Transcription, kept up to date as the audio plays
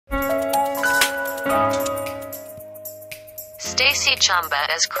Stacy Chumba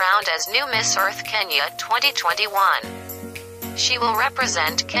is crowned as new Miss Earth Kenya 2021. She will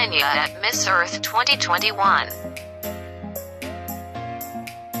represent Kenya at Miss Earth 2021.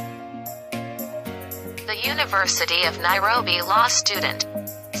 The University of Nairobi law student.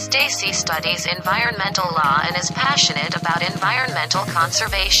 Stacy studies environmental law and is passionate about environmental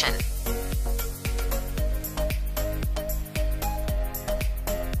conservation.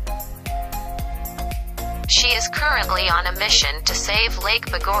 She is currently on a mission to save Lake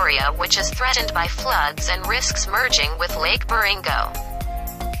Bogoria, which is threatened by floods and risks merging with Lake Baringo.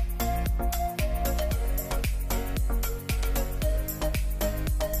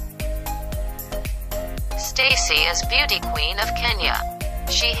 Stacy is Beauty Queen of Kenya.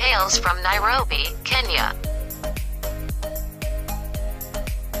 She hails from Nairobi, Kenya.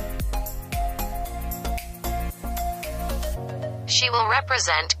 She will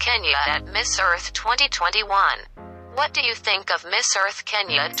represent Kenya at Miss Earth 2021. What do you think of Miss Earth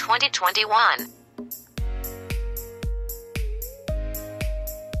Kenya 2021?